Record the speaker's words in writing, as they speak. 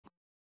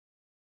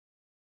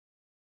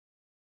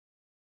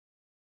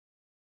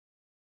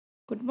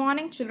Good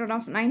morning, children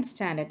of 9th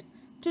standard.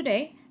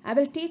 Today, I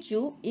will teach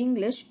you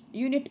English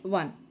Unit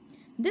 1.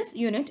 This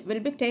unit will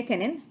be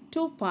taken in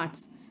two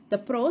parts. The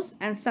prose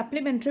and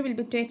supplementary will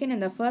be taken in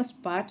the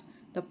first part,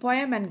 the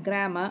poem and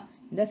grammar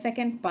in the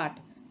second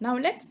part. Now,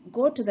 let's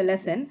go to the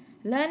lesson,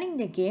 Learning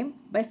the Game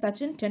by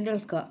Sachin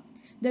Tendulkar.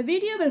 The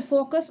video will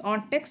focus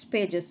on text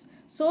pages,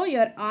 so you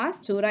are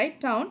asked to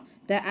write down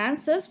the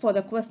answers for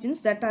the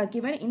questions that are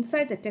given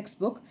inside the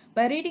textbook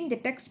by reading the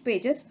text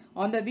pages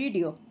on the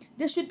video.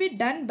 This should be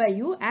done by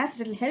you as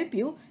it will help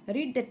you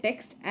read the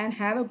text and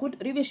have a good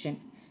revision.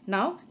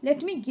 Now,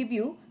 let me give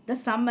you the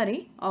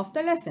summary of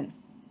the lesson.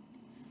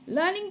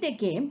 Learning the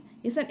Game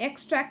is an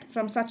extract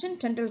from Sachin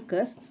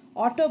Tendulkar's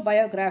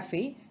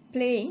autobiography,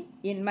 Playing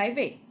in My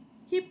Way.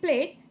 He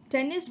played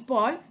tennis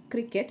ball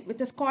cricket with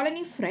his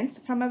colony friends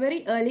from a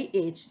very early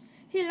age.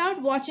 He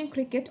loved watching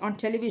cricket on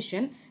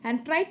television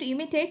and tried to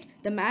imitate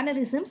the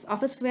mannerisms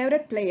of his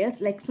favorite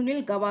players like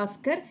Sunil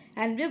Gavaskar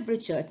and Viv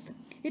Richards.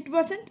 It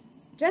wasn't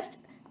just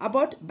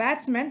about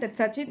batsmen that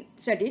Sachin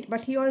studied,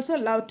 but he also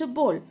loved to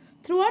bowl.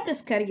 Throughout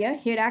his career,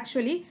 he had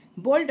actually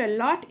bowled a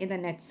lot in the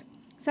nets.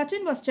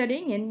 Sachin was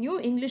studying in New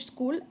English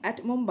School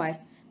at Mumbai,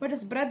 but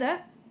his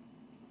brother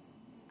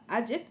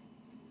Ajit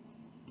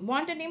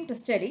wanted him to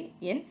study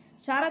in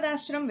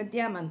Sharadashram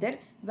Vidya Mandir,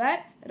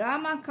 where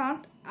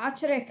Ramakant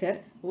Acharekar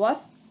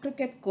was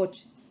cricket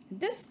coach.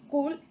 This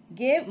school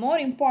gave more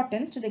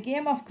importance to the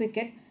game of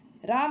cricket.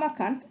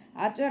 Ramakant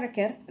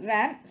Acharekar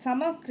ran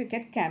summer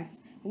cricket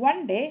camps.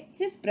 One day,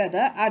 his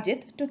brother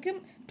Ajit took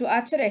him to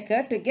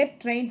Acharekar to get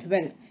trained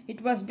well.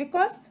 It was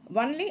because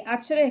only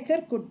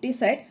Acharekar could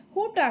decide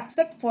who to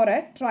accept for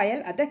a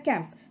trial at the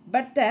camp.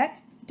 But there,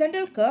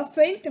 Tendulkar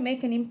failed to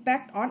make an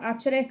impact on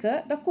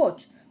Acharekar, the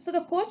coach. So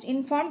the coach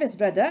informed his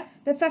brother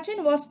that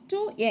Sachin was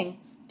too young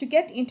to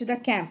get into the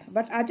camp,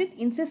 but Ajit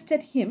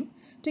insisted him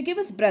to give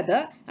his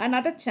brother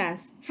another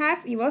chance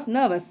as he was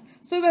nervous.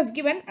 So he was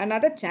given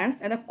another chance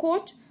and the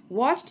coach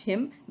watched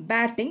him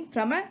batting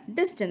from a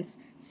distance.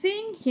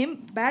 Seeing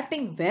him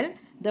batting well,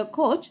 the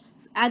coach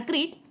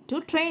agreed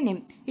to train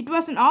him. It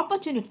was an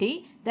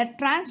opportunity that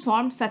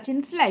transformed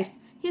Sachin's life.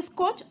 His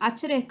coach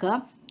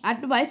Acharekar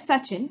advised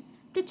Sachin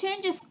to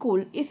change his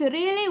school if he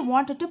really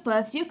wanted to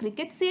pursue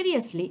cricket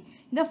seriously.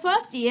 In the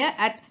first year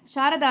at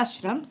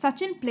Sharadashram,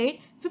 Sachin played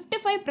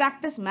 55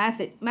 practice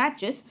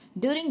matches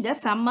during the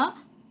summer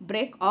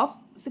break of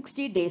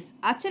 60 days.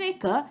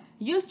 Acharekar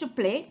used to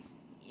play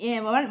a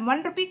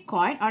 1 rupee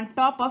coin on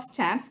top of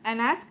stamps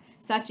and ask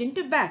Sachin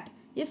to bat.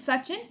 If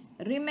Sachin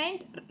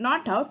remained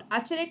not out,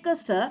 Acharekar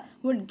sir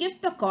would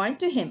give the coin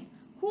to him.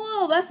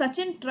 Whoever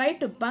Sachin tried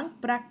to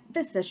bunk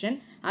practice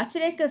session,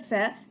 Acharekar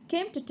sir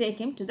came to take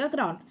him to the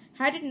ground.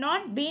 Had it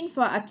not been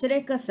for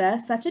Acharekar sir,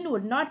 Sachin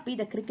would not be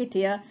the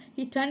cricketer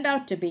he turned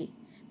out to be.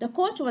 The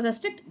coach was a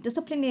strict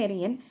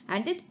disciplinarian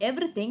and did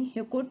everything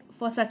he could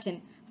for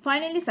Sachin.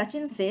 Finally,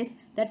 Sachin says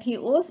that he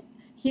owes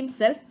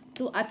himself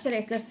to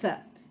Acharekar sir.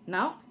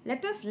 Now,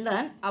 let us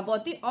learn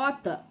about the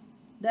author.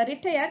 The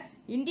retired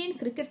Indian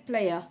cricket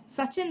player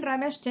Sachin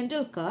Ramesh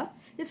Tendulkar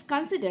is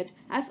considered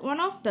as one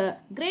of the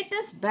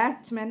greatest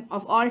batsmen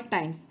of all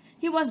times.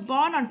 He was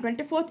born on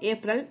 24th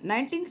April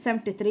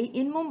 1973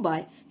 in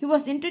Mumbai. He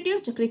was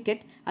introduced to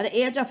cricket at the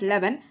age of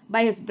 11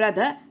 by his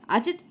brother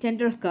Ajit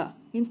Tendulkar.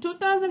 In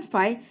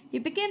 2005, he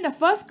became the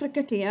first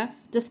cricketer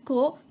to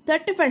score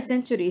 35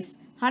 centuries,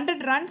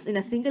 100 runs in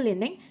a single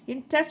inning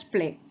in test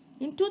play.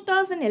 In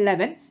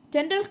 2011,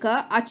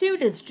 Tendulkar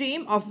achieved his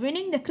dream of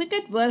winning the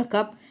Cricket World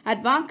Cup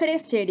at Wankhede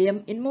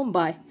Stadium in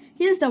Mumbai.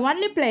 He is the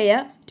only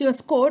player to have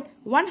scored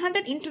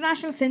 100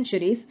 international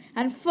centuries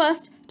and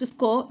first to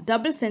score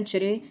double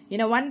century in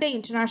a one-day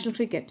international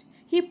cricket.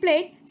 He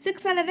played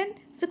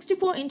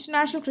 664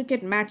 international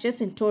cricket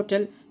matches in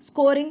total,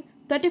 scoring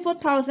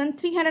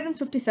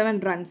 34,357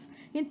 runs.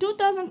 In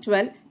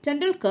 2012,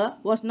 Tendulkar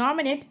was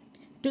nominated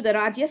to the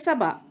Rajya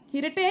Sabha.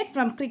 He retired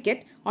from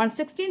cricket on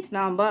 16th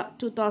November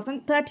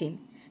 2013.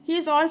 He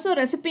is also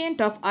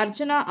recipient of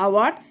Arjuna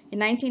Award in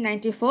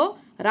 1994,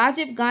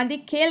 Rajiv Gandhi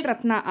Khel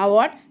Ratna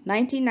Award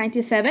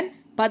 1997,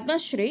 Padma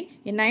Shri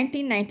in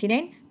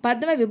 1999,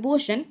 Padma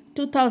Vibhushan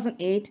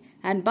 2008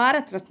 and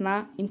Bharat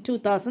Ratna in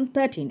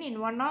 2013. In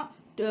one or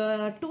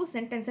two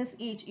sentences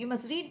each, you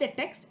must read the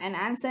text and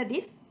answer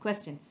these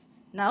questions.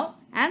 Now,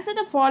 answer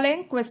the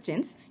following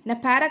questions in a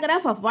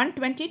paragraph of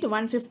 120 to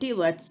 150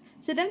 words.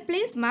 So then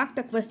please mark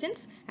the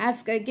questions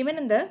as given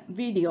in the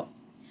video.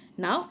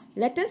 Now,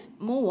 let us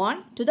move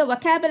on to the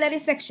vocabulary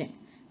section.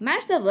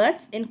 Match the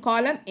words in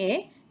column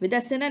A with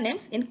the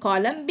synonyms in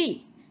column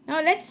B.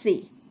 Now, let's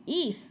see.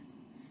 Ease.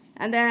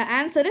 And the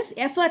answer is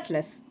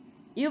effortless,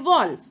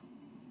 evolve,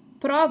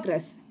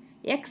 progress,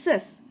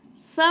 excess,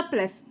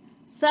 surplus,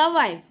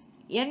 survive,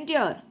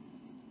 endure,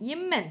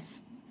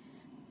 immense,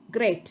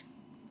 great.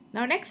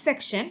 Now, next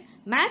section.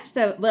 Match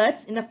the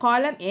words in the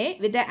column A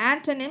with the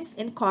antonyms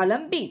in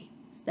column B.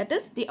 That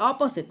is the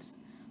opposites.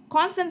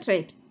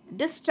 Concentrate,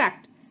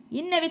 distract,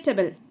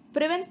 inevitable,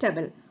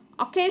 preventable,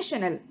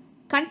 occasional,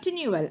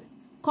 continual,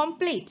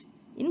 complete,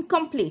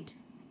 incomplete,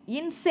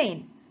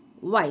 insane,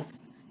 wise.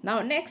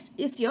 Now next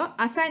is your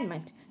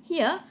assignment.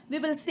 Here we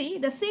will see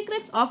the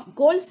secrets of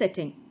goal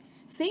setting.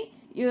 See,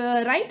 you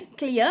write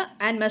clear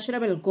and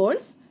measurable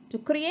goals. To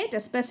create a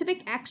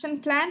specific action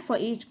plan for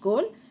each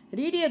goal,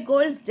 read your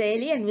goals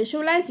daily and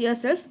visualize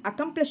yourself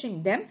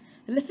accomplishing them.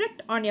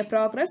 Reflect on your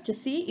progress to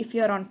see if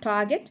you are on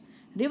target.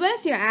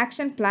 Revise your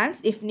action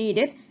plans if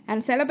needed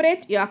and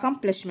celebrate your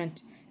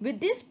accomplishment. With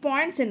these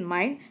points in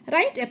mind,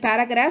 write a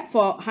paragraph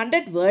for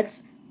 100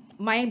 words.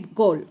 My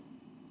goal.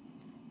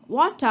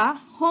 What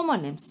are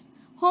homonyms?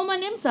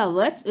 Homonyms are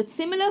words with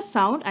similar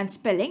sound and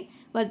spelling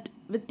but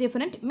with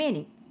different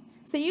meaning.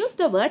 So use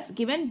the words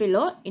given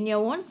below in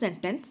your own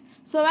sentence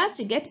so as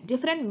to get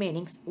different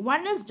meanings.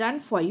 One is done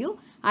for you.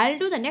 I'll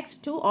do the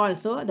next two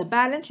also. The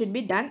balance should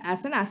be done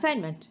as an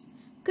assignment.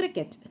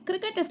 Cricket.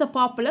 Cricket is a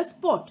popular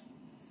sport.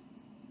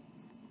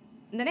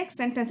 The next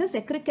sentence is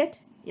a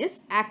cricket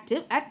is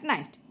active at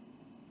night.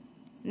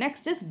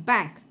 Next is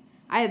bank.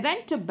 I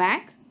went to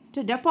bank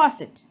to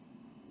deposit.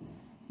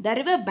 The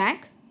river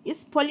bank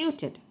is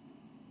polluted.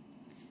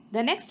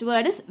 The next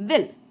word is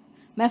will.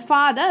 My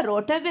father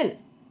wrote a will.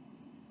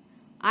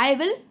 I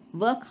will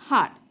work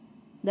hard.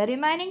 The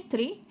remaining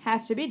three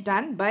has to be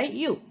done by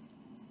you.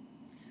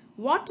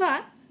 What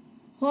are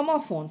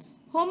homophones?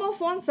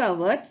 Homophones are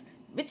words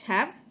which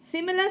have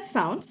similar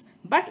sounds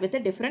but with a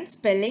different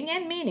spelling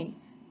and meaning.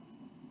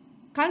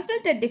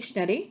 Consult a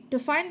dictionary to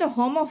find the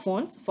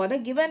homophones for the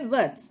given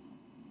words.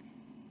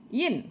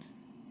 In.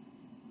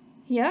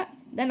 Here,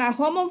 then our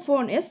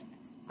homophone is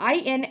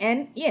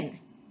INN, in.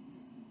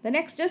 The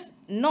next is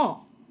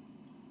no.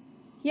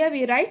 Here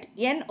we write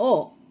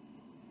NO.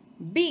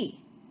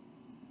 B.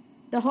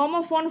 The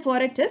homophone for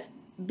it is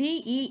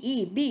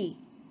BEE, B.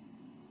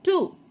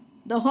 2.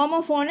 The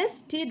homophone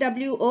is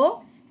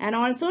TWO and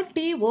also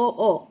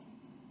TOO.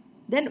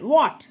 Then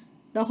what?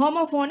 The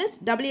homophone is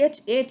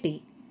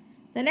WHAT.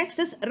 The next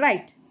is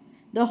right.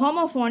 The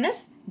homophone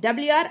is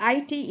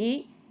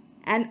WRITE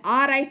and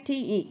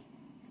RITE.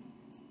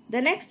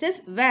 The next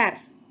is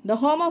where. The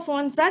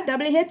homophones are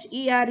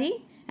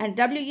WHERE and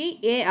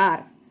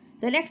WEAR.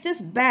 The next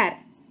is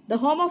bear. The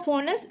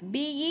homophone is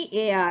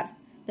BEAR.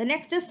 The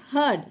next is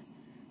heard.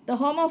 The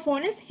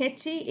homophone is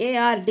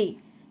HEARD.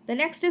 The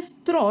next is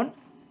thrown.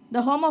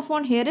 The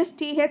homophone here is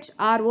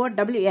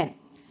THROWN.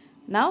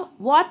 Now,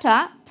 what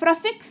are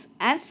prefix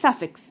and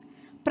suffix?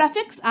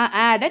 Prefix are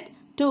added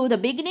to the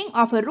beginning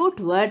of a root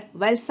word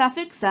while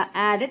suffix are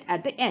added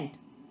at the end.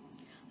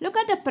 Look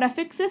at the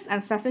prefixes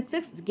and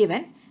suffixes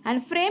given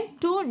and frame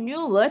two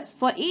new words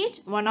for each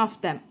one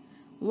of them.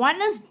 One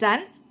is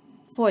done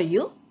for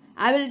you.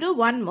 I will do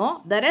one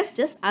more. The rest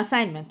is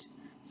assignment.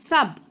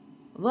 Sub.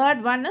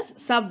 Word one is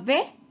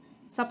subway,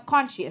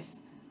 subconscious.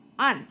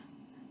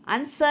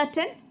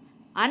 Uncertain,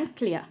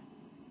 unclear.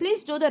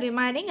 Please do the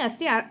remaining as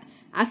the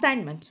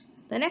assignment.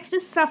 The next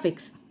is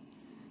suffix.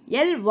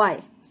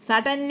 ly,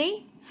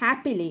 suddenly,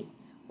 happily.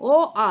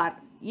 or,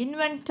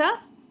 inventor,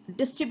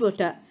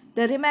 distributor.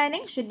 The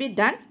remaining should be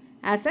done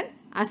as an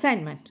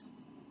assignment.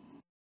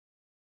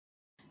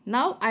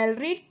 Now I will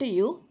read to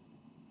you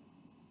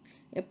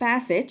a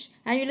passage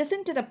and you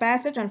listen to the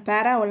passage on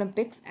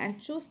Paralympics and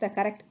choose the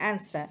correct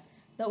answer.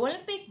 The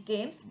Olympic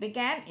Games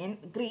began in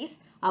Greece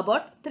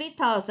about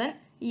 3000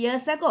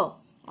 years ago.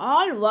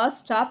 All was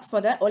stopped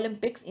for the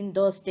Olympics in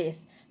those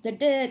days.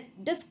 The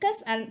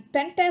discus and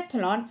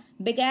pentathlon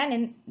began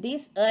in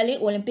these early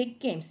Olympic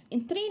Games.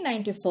 In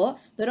 394,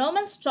 the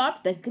Romans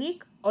stopped the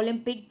Greek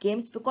Olympic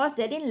Games because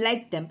they didn't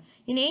like them.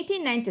 In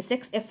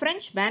 1896, a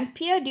Frenchman,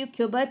 Pierre de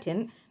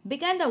Coubertin,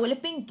 began the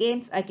Olympic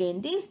Games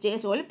again. These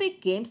days,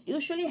 Olympic Games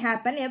usually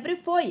happen every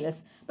 4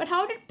 years. But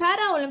how did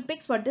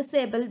Paralympics for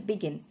disabled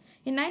begin?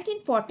 In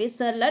 1940,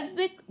 Sir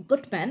Ludwig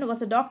Guttmann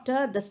was a doctor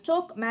at the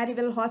Stoke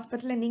Maryville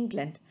Hospital in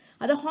England.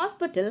 At the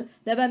hospital,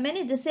 there were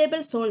many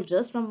disabled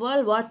soldiers from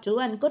World War II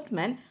and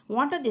Guttmann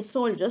wanted the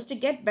soldiers to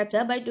get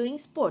better by doing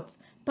sports.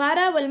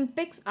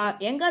 Paralympics are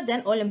younger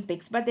than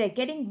Olympics, but they are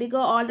getting bigger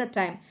all the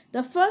time.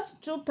 The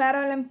first two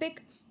Paralympic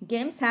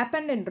Games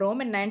happened in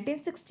Rome in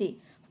 1960.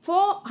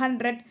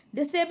 400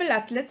 disabled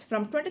athletes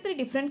from 23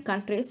 different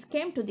countries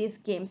came to these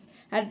games.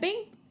 At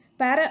being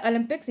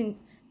Paralympics in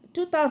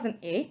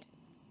 2008,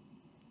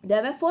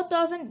 there were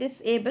 4,000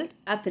 disabled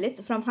athletes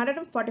from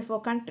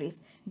 144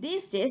 countries.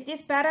 These days,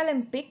 these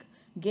Paralympic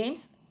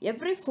Games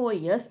every 4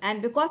 years,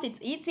 and because it's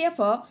easier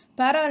for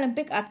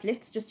Paralympic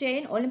athletes to stay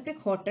in Olympic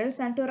hotels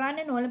and to run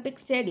in Olympic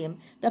stadium,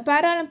 the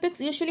Paralympics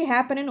usually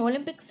happen in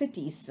Olympic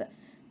cities.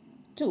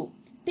 2.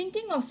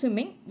 Thinking of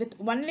swimming with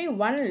only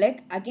one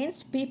leg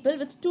against people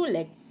with two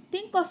legs.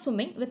 Think of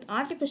swimming with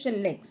artificial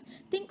legs.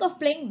 Think of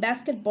playing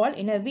basketball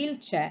in a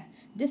wheelchair.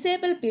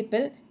 Disabled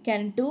people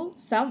can do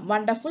some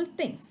wonderful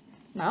things.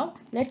 Now,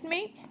 let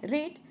me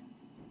read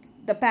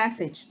the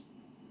passage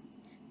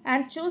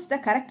and choose the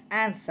correct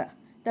answer.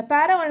 The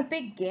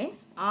Paralympic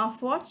Games are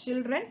for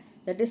children,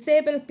 the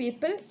disabled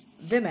people,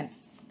 women.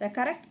 The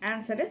correct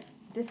answer is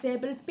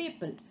disabled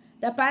people.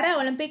 The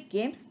Paralympic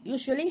Games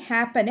usually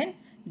happen in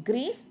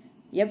Greece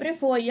every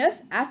 4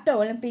 years after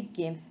Olympic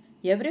Games.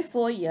 Every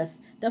 4 years.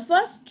 The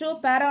first two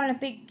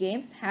Paralympic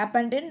Games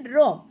happened in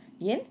Rome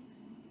in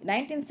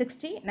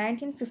 1960,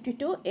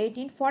 1952,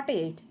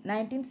 1848,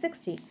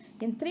 1960.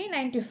 In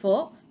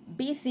 394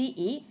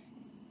 BCE,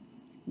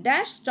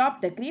 Dash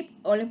stopped the Greek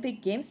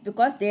Olympic Games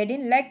because they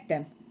didn't like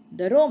them,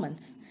 the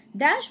Romans.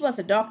 Dash was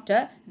a doctor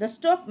at the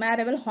Stoke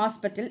Marable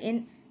Hospital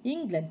in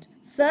England,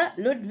 Sir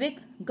Ludwig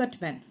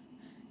Guttmann.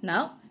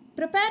 Now,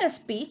 prepare a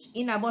speech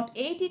in about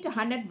 80 to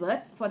 100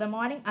 words for the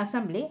morning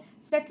assembly,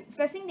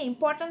 stressing the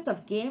importance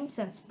of games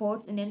and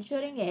sports in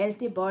ensuring a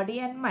healthy body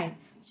and mind.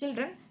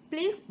 Children,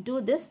 please do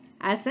this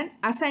as an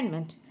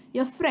assignment.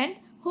 Your friend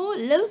who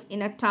lives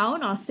in a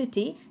town or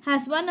city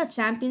has won a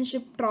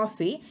championship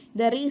trophy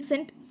in the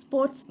recent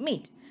sports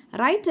meet.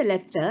 Write a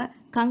letter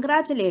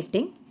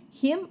congratulating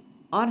him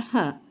or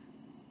her.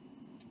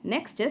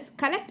 Next is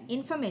collect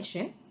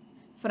information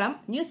from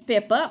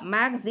newspaper,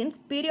 magazines,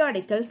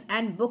 periodicals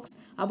and books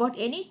about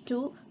any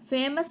two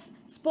famous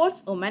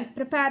sportswomen,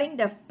 preparing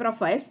their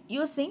profiles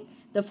using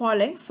the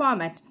following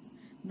format.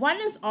 One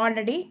is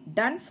already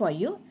done for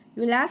you.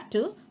 You will have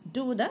to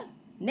do the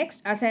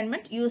next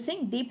assignment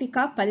using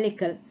Deepika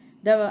Pallikal.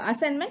 The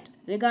assignment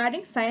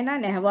regarding Saina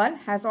Nehwal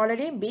has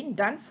already been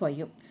done for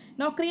you.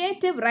 Now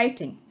creative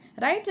writing.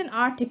 Write an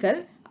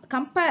article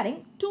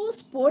comparing two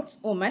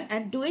sportswomen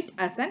and do it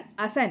as an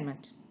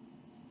assignment.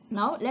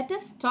 Now let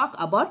us talk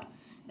about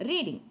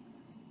reading.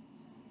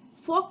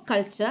 Folk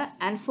culture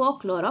and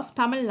folklore of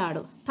Tamil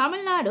Nadu.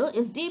 Tamil Nadu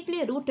is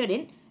deeply rooted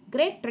in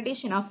great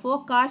tradition of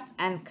folk arts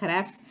and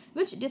crafts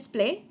which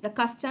display the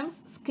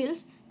customs,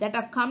 skills that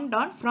have come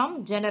down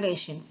from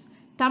generations.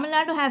 Tamil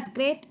Nadu has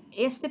great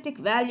aesthetic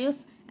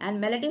values and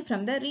melody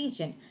from the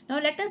region. Now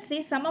let us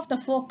see some of the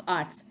folk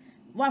arts.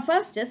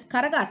 First is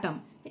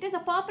Karagatam. It is a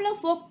popular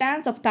folk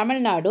dance of Tamil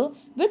Nadu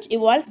which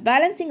involves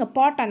balancing a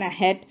pot on a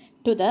head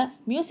to the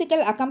musical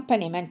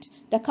accompaniment.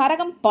 The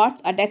Karagam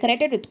pots are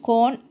decorated with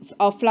cones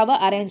of flower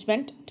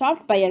arrangement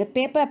topped by a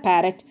paper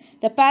parrot.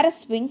 The parrot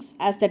swings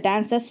as the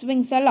dancer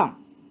swings along.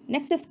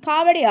 Next is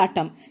Kavadi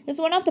Attam. It is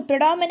one of the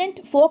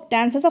predominant folk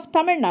dances of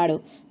Tamil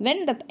Nadu.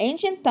 When the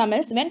ancient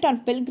Tamils went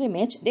on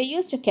pilgrimage, they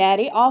used to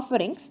carry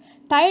offerings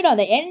tied on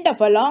the end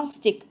of a long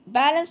stick,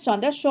 balanced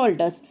on their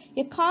shoulders.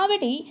 A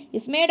kavadi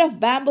is made of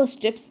bamboo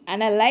strips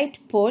and a light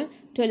pole.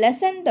 To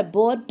lessen the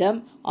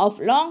boredom of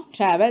long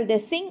travel, they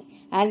sing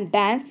and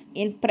dance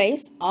in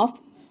praise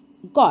of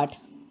God.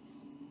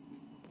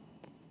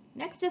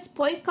 Next is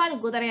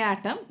Poikal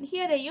Gudarayatam.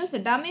 Here they use a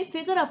dummy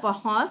figure of a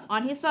horse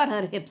on his or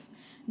her hips.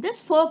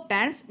 This folk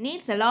dance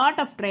needs a lot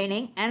of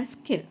training and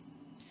skill.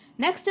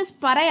 Next is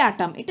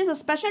Parayatam. It is a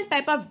special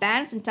type of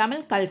dance in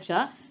Tamil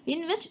culture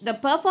in which the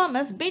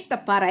performers beat the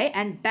parai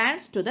and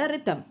dance to the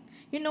rhythm.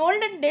 In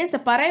olden days, the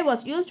parai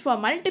was used for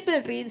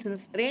multiple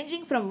reasons,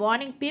 ranging from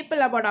warning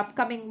people about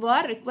upcoming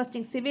war,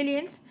 requesting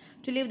civilians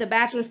to leave the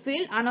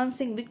battlefield,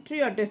 announcing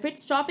victory or defeat,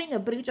 stopping a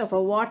breach of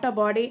a water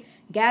body,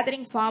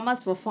 gathering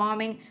farmers for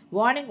farming,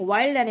 warning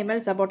wild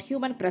animals about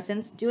human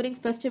presence during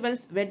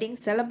festivals, weddings,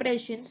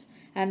 celebrations,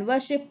 and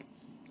worship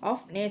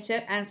of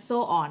nature, and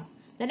so on.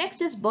 The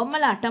next is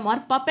Bommalatam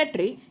or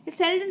puppetry. It's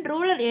held in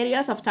rural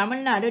areas of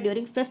Tamil Nadu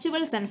during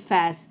festivals and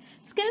fairs.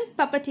 Skilled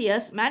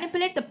puppeteers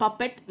manipulate the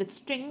puppet with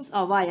strings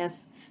or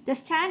wires. They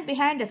stand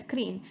behind a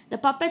screen. The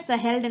puppets are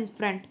held in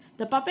front.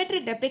 The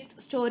puppetry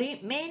depicts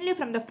story mainly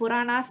from the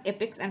Puranas,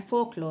 epics and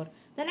folklore.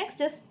 The next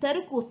is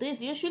Therukuthu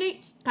is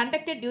usually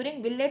conducted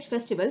during village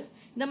festivals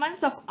in the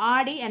months of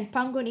Adi and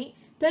Panguni.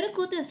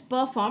 Therukuthu is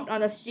performed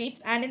on the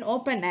streets and in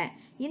open air.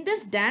 In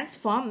this dance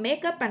form,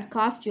 makeup and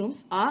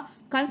costumes are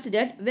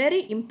considered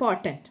very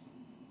important.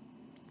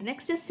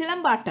 Next is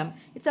Silambatam.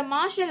 It's a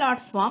martial art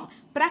form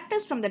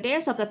practiced from the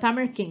days of the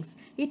Tamil kings.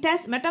 It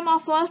has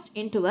metamorphosed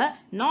into a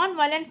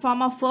non-violent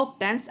form of folk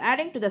dance,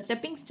 adding to the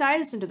stepping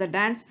styles into the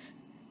dance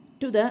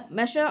to the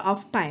measure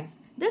of time.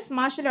 This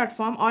martial art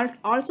form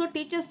also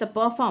teaches the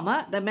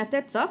performer the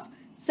methods of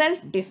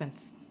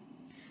self-defense.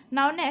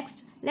 Now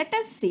next, let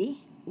us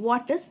see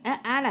what is an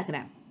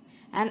anagram.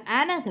 An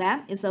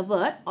anagram is a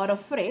word or a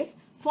phrase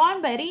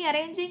formed by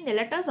rearranging the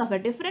letters of a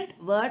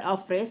different word or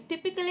phrase,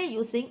 typically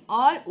using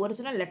all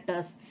original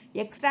letters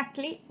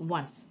exactly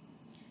once.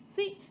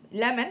 See,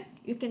 lemon,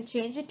 you can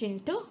change it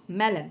into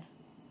melon.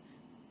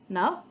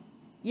 Now,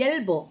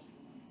 elbow,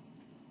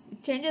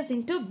 it changes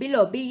into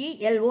below,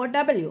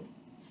 B-E-L-O-W.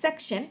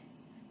 Section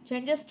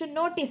changes to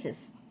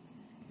notices.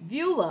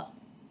 Viewer,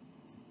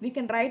 we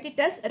can write it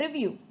as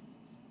review.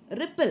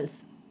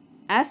 Ripples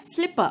as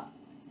slipper.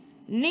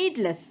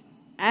 Needless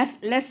as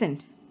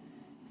lessened.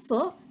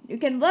 So, you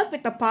can work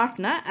with a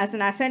partner as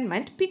an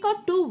assignment. Pick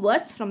out two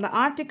words from the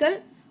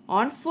article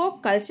on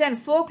folk culture and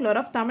folklore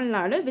of Tamil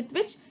Nadu with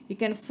which you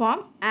can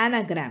form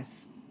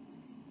anagrams.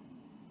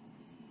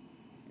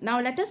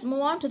 Now let us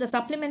move on to the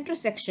supplementary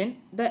section,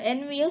 the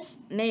envious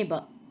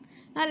neighbor.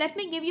 Now let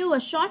me give you a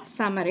short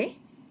summary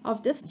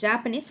of this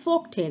Japanese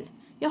folk tale.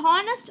 A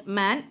honest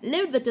man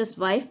lived with his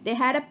wife. They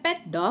had a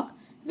pet dog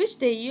which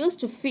they used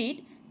to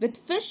feed with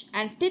fish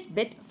and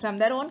tidbit from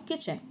their own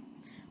kitchen.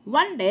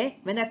 One day,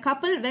 when the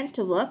couple went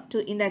to work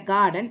in their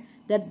garden,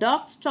 the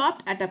dog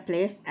stopped at a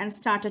place and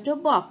started to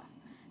bark.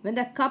 When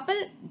the couple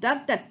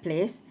dug that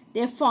place,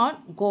 They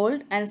found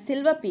gold and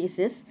silver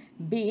pieces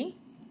being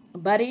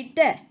buried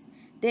there.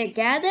 They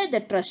gathered the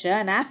treasure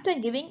and after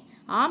giving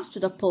alms to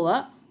the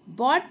poor,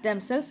 bought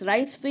themselves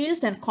rice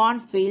fields and corn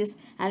fields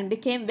and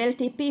became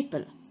wealthy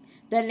people.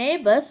 The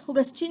neighbors, who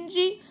were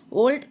stingy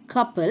old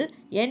couple,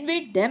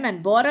 envied them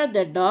and borrowed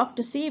the dog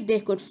to see if they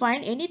could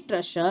find any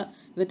treasure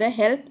with the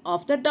help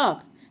of the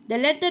dog. They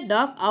led the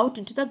dog out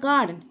into the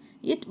garden.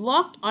 It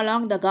walked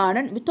along the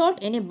garden without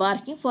any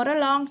barking for a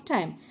long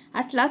time.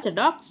 At last the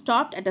dog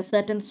stopped at a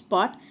certain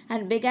spot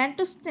and began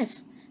to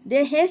sniff.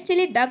 They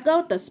hastily dug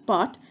out the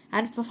spot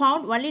and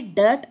found only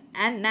dirt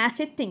and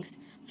nasty things.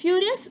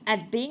 Furious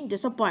at being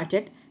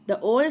disappointed, the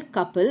old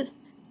couple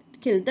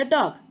killed the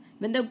dog.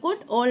 When the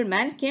good old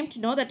man came to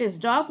know that his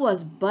dog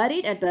was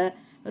buried at the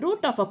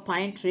root of a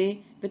pine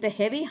tree, with a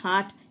heavy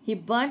heart, he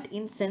burnt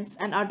incense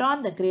and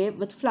adorned the grave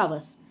with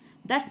flowers.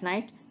 That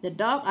night, the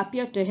dog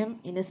appeared to him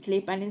in his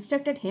sleep and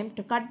instructed him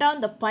to cut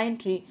down the pine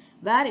tree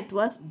where it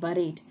was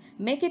buried,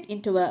 make it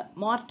into a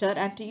mortar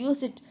and to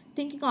use it,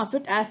 thinking of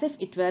it as if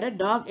it were a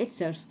dog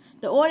itself.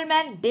 The old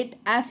man did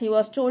as he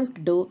was told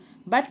to do,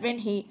 but when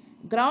he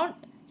ground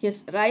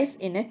his rice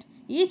in it,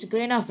 each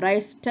grain of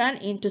rice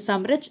turned into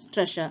some rich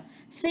treasure.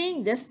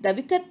 Seeing this, the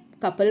wicked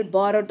couple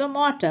borrowed the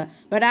mortar,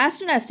 but as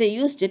soon as they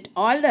used it,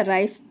 all the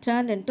rice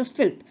turned into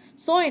filth.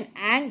 So in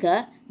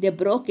anger, they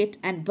broke it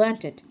and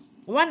burnt it.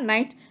 One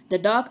night, the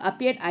dog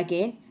appeared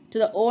again to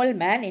the old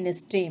man in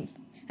his dream,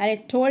 and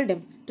it told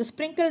him to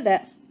sprinkle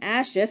the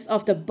ashes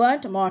of the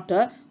burnt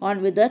mortar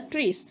on withered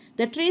trees.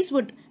 The trees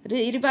would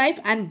revive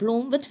and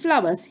bloom with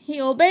flowers.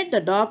 He obeyed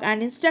the dog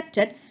and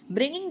instructed,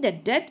 bringing the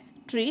dead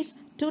trees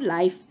to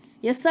life.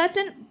 A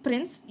certain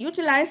prince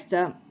utilized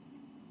the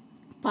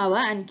power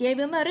and gave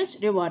him a rich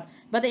reward.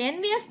 But the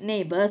envious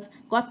neighbors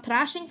got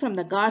thrashing from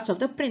the guards of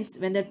the prince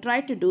when they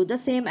tried to do the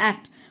same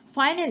act.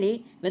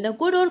 Finally, when the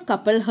good old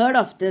couple heard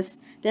of this,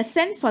 they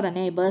sent for the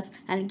neighbors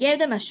and gave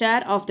them a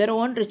share of their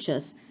own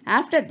riches.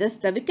 After this,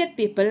 the wicked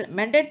people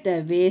mended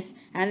their ways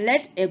and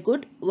led a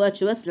good,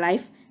 virtuous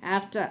life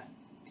after.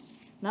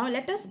 Now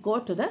let us go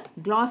to the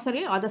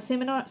glossary or the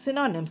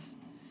synonyms.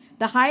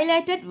 The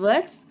highlighted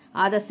words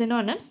are the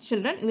synonyms.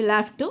 Children, you will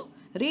have to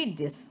read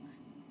this.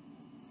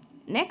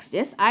 Next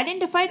is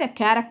identify the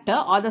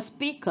character or the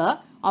speaker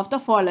of the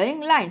following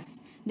lines.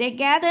 They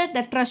gathered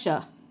the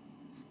treasure.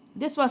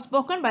 This was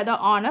spoken by the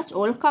honest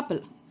old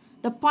couple.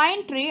 The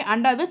pine tree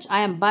under which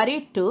I am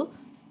buried to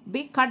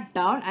be cut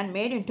down and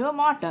made into a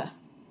mortar.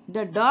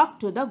 The dog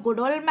to the good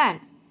old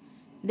man.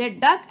 They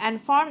dug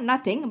and found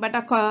nothing but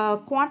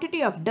a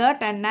quantity of dirt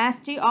and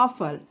nasty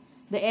offal.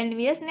 The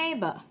envious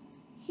neighbor.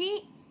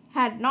 He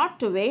had not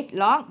to wait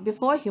long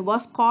before he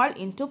was called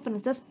into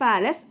Prince's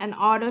palace and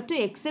ordered to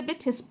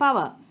exhibit his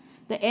power.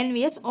 The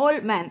envious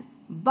old man.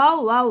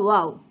 Bow wow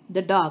wow,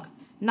 the dog.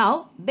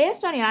 Now,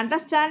 based on your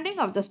understanding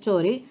of the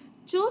story,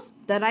 choose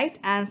the right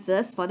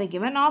answers for the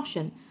given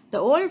option. The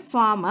old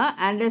farmer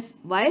and his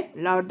wife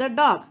loved the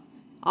dog.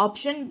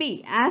 Option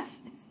B,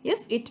 as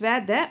if it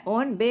were their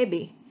own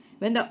baby.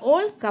 When the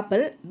old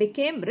couple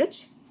became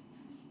rich,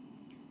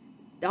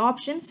 the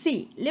option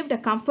C, lived a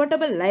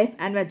comfortable life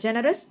and were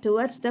generous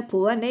towards the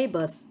poor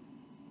neighbors.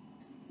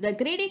 The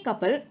greedy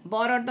couple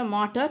borrowed the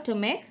mortar to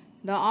make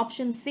the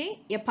option C,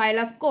 a pile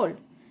of gold.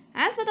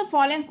 Answer the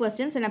following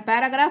questions in a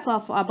paragraph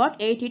of about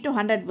 80 to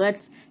 100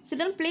 words.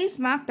 Children, please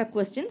mark the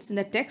questions in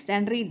the text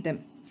and read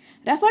them.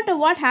 Refer to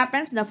what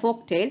happens in the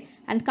folk tale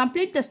and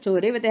complete the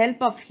story with the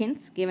help of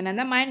hints given in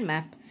the mind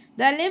map.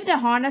 There lived a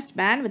honest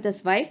man with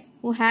his wife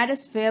who had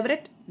his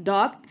favorite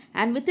dog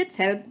and with its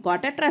help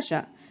got a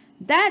treasure.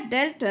 There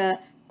dealt a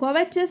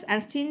covetous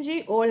and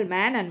stingy old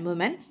man and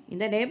woman in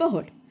the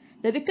neighborhood.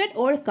 The wicked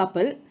old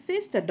couple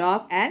seized the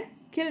dog and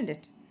killed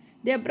it.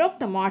 They broke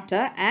the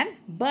mortar and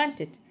burnt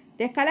it.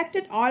 They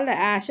collected all the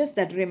ashes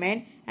that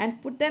remained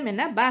and put them in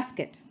a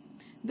basket.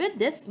 With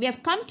this, we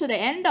have come to the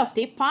end of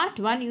the Part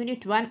 1,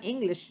 Unit 1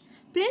 English.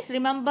 Please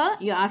remember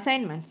your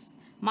assignments.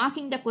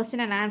 Marking the question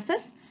and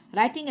answers,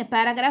 writing a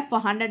paragraph for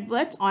 100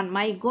 words on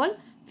my goal,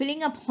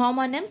 filling up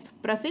homonyms,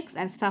 prefix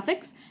and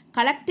suffix,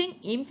 collecting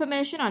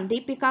information on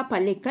Deepika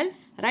Pallikal,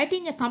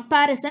 writing a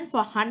comparison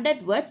for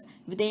 100 words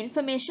with the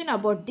information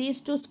about these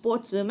two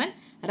sportswomen,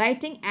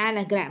 writing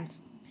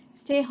anagrams.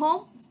 Stay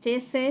home, stay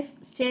safe,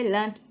 stay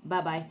learnt.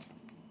 Bye-bye.